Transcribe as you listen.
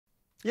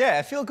Yeah,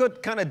 a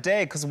feel-good kind of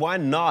day, because why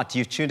not?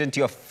 You've tuned into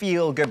your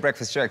feel-good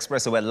breakfast show,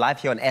 Expresso. We're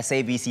live here on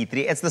SABC3.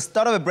 It's the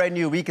start of a brand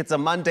new week. It's a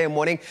Monday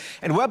morning,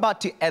 and we're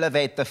about to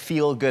elevate the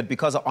feel-good,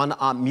 because on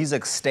our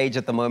music stage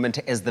at the moment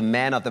is the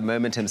man of the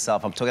moment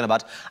himself. I'm talking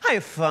about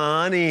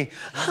iFani,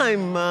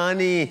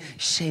 Imani,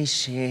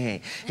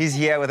 Shay. He's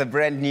here with a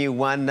brand new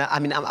one. I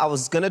mean, I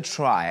was going to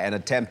try and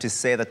attempt to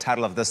say the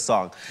title of this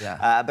song,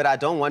 but I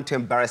don't want to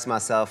embarrass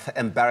myself,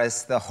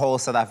 embarrass the whole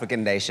South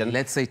African nation.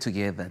 Let's say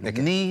together.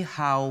 Okay. Ni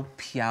Hao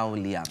Piao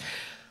Liang.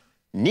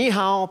 Ni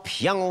Hao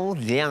Piao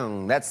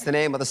Liang. That's the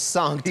name of the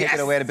song. Take it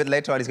away. A bit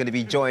later on, he's going to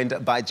be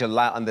joined by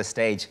July on the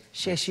stage.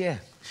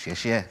 Share.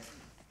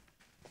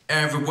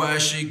 Everywhere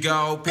she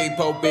go,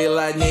 people be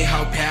like Ni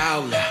Hao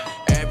Piao Liang.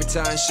 Every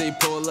time she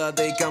pull up,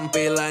 they gon'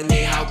 be like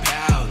Ni Hao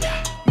Piao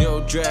Liang.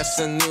 New dress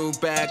and new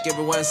bag,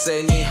 everyone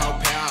say Ni Hao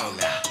Piao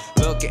Liang.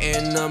 Look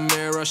in the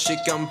mirror, she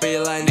gon' be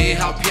like Ni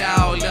Hao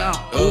Piao Liang.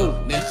 Ooh,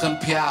 Ni Hao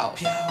Piao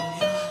Liang.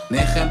 你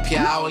很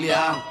漂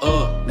亮，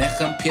你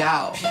很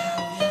漂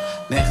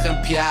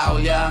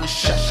亮，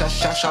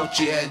小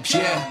姐姐，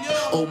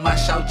哦妈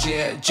小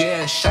姐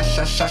姐，小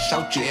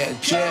姐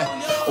姐，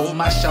哦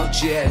妈小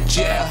姐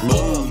姐，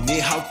哦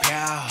你好漂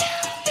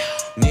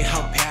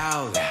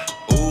亮，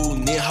哦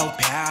你好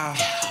漂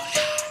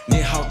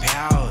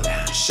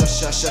亮，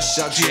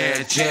小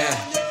姐姐，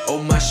哦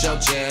妈小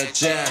姐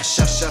姐，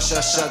小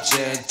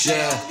姐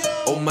姐，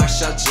哦妈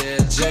小姐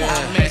姐。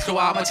没说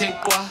话没听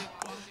过。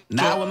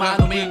 Now I'm on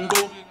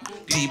Domingo,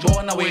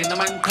 Tibo na we na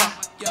man ka,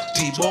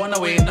 Tibo na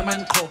we na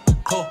man ko.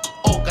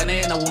 O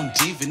kanena won't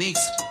Phoenix.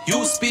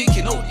 You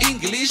speaking no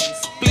English?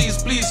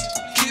 Please,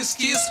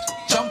 kiss,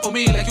 jump for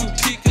me like you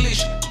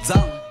ticklish.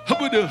 Zang,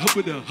 hubba,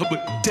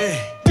 day,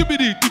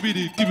 dibbity,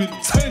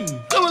 ten,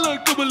 double,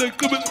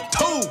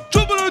 toe,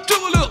 trouble.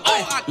 Oh,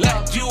 I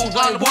like you,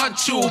 I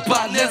want you,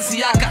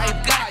 Balenciaga, I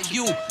got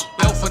you.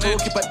 Go for it,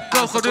 but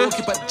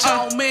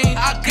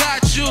I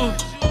got you.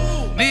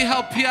 Ni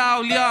Hao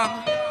Piao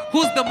Liang.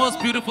 Who's the most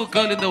beautiful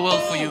girl in the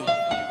world for you?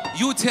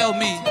 You tell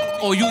me,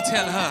 or you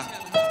tell her.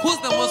 Who's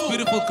the most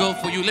beautiful girl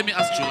for you? Let me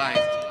ask July.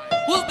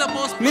 Who's the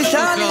most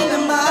beautiful girl?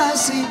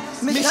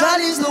 Michelle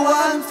is the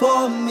one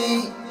for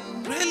me.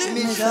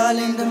 Really? Michelle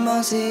in the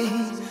Massey,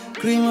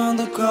 cream on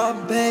the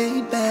crop,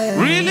 baby.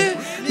 Really?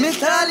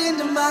 Michelle in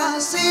the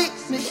Massey,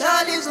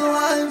 Michelle is the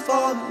one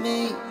for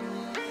me.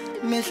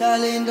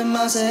 Michelle in the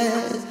Massey,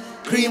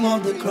 cream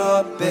on the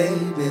crop,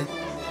 baby.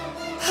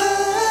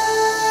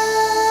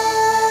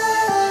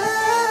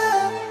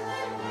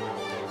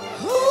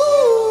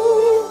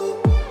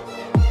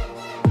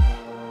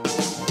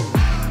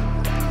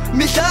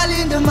 Michelle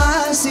in the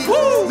Massey,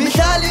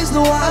 Michelle is the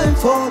one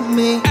for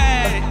me.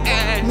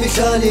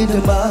 Michelle in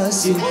the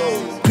Massey,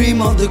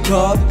 cream of the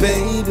crop,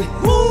 baby.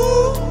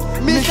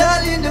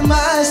 Michelle in the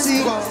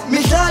Massey,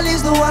 Michelle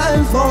is the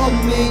one for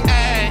me.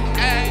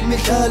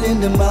 Michelle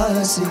in the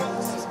Massey,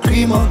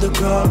 cream of the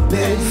crop,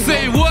 baby.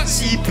 Say what?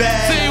 She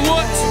bad. Say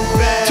what?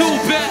 Too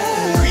bad.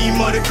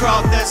 Cream of the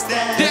crop, that's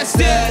that.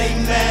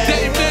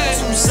 They mad.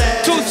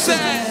 Too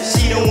sad.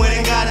 She done went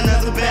and got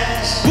another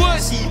bag.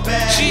 What? She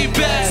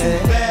bad.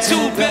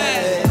 Too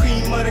bad.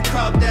 Cream of the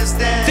crop, that's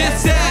that.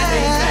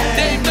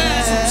 They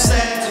mad. Too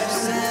sad.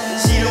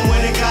 She done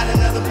went and got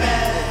another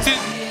bag.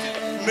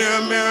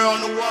 Mirror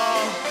on the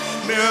wall.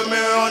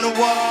 Mirror on the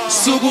wall.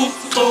 Sugu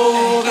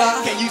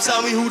Toga. Can you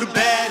tell me who the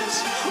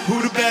baddest?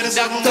 Who the baddest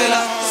of them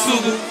all?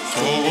 Sugu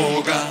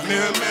Toga.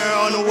 Mirror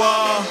on the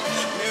wall.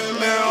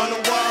 Mirror on the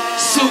wall.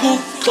 Sugu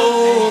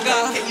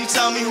Toga. Can you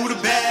tell me who the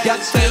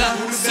baddest? Who the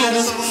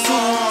baddest of them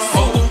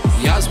all?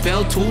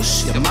 Yaspel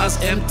tush, yamas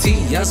empty,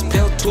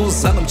 yaspel tu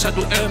zangam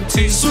chatu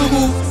empty.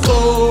 Sugu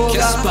Toga,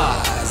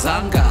 Yaspa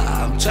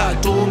zangam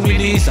chatu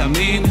mini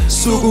samin.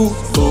 Sugu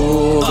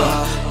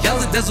Toga,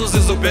 yazi dezo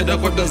zizo beda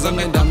kwa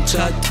zanga ndam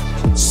chat.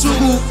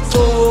 Sugu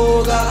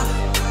Toga,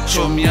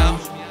 chomya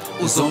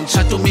uzom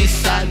chatu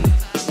misali.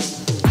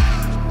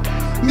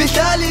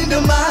 Michelle in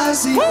the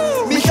Massey,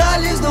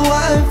 Michelle is the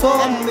one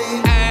for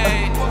me.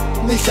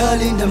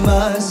 Michelle in the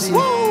Massey,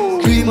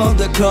 cream of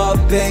the crop,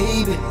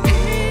 baby.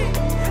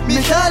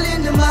 Michelle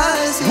in the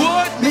Massey,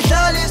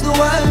 Michelle is the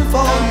one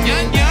for me.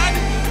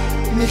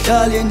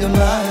 Michelle in the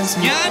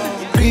Massey,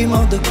 cream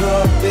of the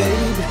crop,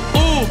 baby.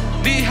 Ooh,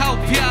 Ni Hao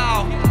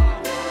Piao,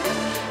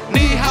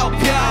 Ni Hao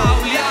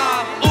Piao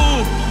Liang.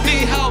 Ooh,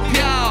 Ni Hao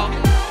Piao,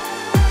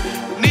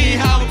 Ni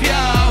Hao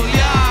Piao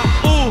Liang.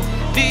 Ooh,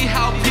 Ni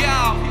Hao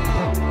Piao,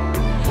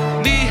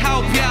 Ni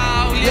Hao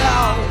Piao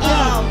Liang.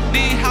 Ooh,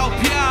 Ni Hao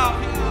Piao,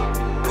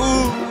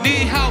 Ni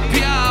Hao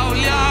Piao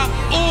Liang.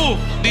 Ooh,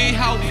 Ni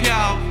Hao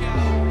Piao.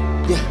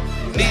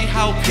 Ni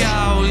Hao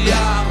Piao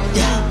Liang,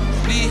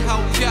 Ni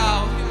Hao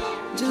Piao,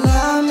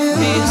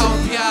 Ni Hao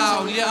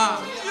Piao Liang.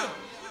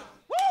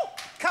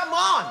 Come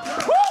on!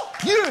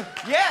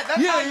 Yeah,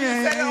 that's how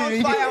you set it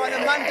on fire on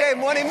a Monday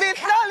morning.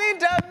 Michelle in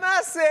the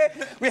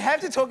Massey. We have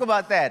to talk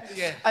about that.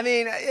 I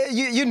mean,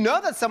 you know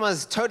that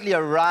someone's totally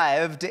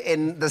arrived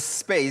in the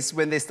space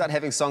when they start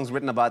having songs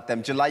written about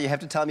them. July, you have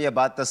to tell me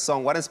about the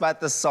song. What inspired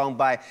the song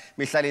by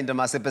Michelle in the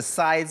Massey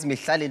besides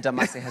Michelle in the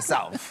Massey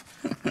herself?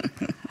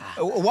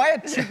 Why a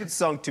tribute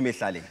song to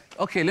Mihlali?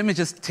 Okay, let me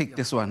just take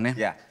this one.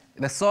 Yeah.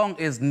 The song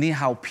is Ni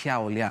Hao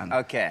Piao Liang.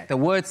 Okay. The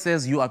word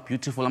says you are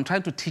beautiful. I'm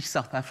trying to teach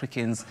South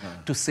Africans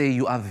to say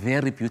you are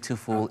very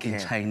beautiful in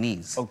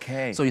Chinese.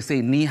 Okay. So you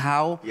say Ni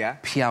Hao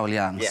Piao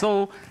Liang. Yeah.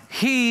 So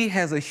he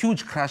has a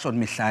huge crush on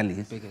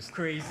Mihlali.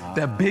 Crazy.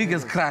 The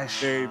biggest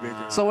crush. Very big.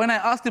 So when I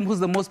asked him who's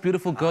the most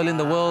beautiful girl in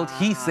the world,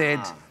 he said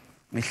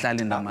Mihlali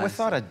Ndamase.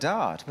 Without a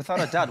doubt,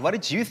 without a doubt. What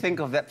did you think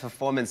of that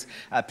performance?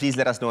 Please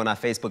let us know on our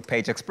Facebook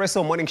page,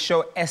 Expresso Morning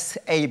Show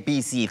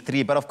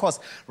SABC3. But of course,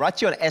 right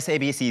here on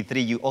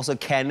SABC3, you also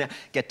can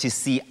get to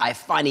see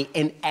iFani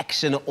in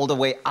action all the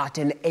way out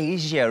in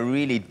Asia,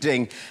 really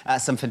doing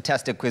some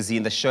fantastic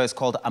cuisine. The show is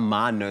called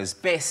Amah Knows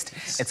Best.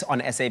 It's on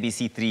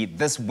SABC3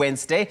 this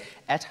Wednesday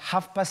at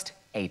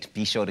 8:30.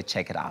 Be sure to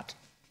check it out.